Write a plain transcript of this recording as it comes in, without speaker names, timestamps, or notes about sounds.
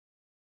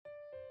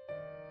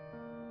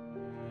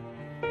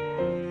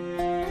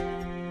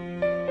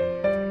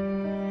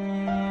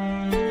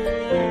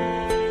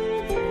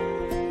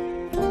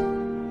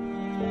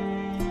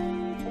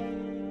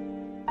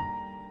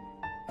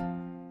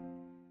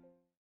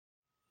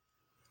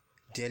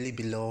Dearly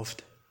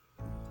beloved,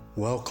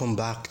 welcome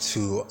back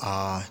to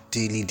our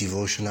daily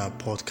devotional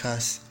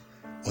podcast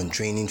on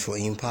Training for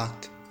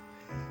Impact.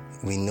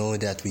 We know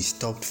that we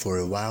stopped for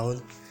a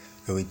while,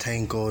 but we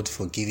thank God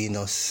for giving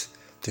us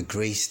the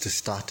grace to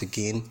start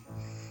again.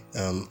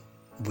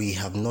 We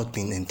have not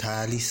been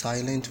entirely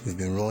silent. We've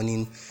been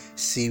running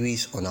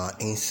series on our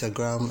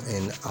Instagram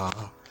and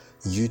our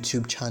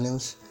YouTube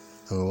channels,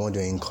 and we want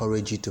to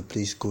encourage you to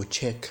please go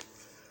check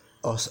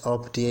us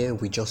up there.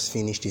 We just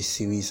finished a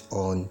series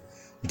on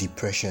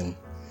depression,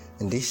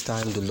 and this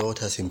time the Lord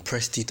has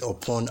impressed it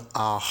upon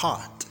our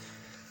heart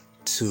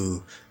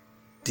to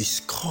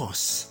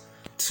discuss,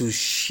 to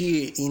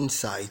share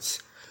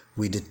insights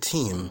with the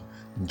team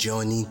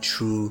journey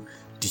through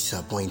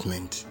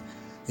disappointment.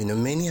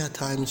 Many a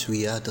times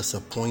we are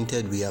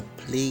disappointed, we are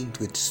plagued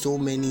with so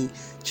many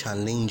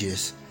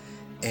challenges,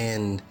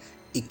 and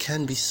it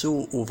can be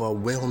so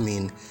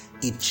overwhelming.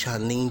 It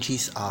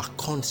challenges our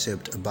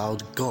concept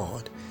about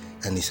God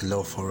and His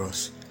love for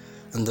us.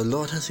 And the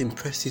Lord has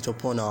impressed it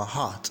upon our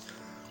heart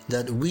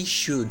that we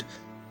should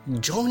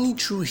journey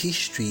through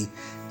history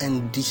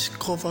and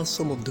discover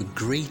some of the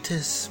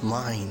greatest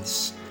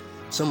minds,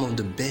 some of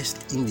the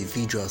best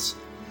individuals,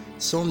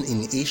 some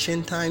in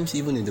ancient times,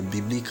 even in the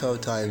biblical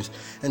times,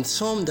 and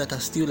some that are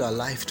still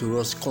alive to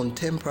us,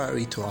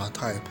 contemporary to our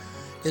time.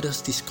 Let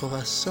us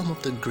discover some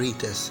of the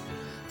greatest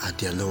at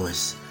their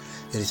lowest.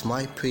 It is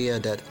my prayer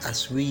that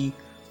as we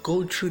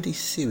go through this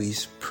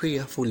series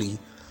prayerfully,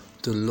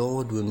 the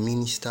Lord will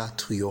minister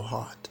to your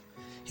heart.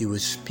 He will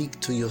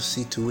speak to your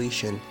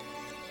situation,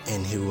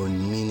 and He will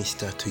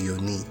minister to your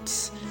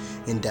needs.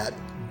 And that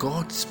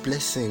God's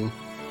blessing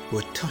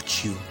will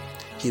touch you.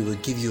 He will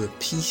give you a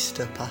peace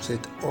that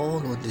passeth all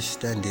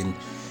understanding,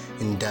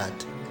 and that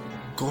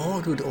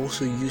God would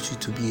also use you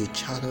to be a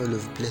channel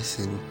of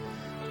blessing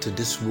to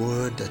this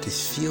world that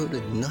is filled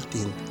with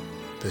nothing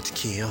but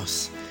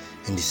chaos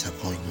and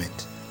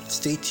disappointment.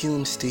 Stay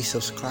tuned, stay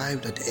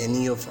subscribed at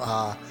any of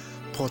our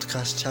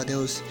podcast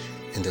channels,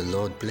 and the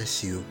Lord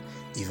bless you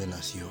even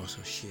as you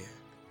also share.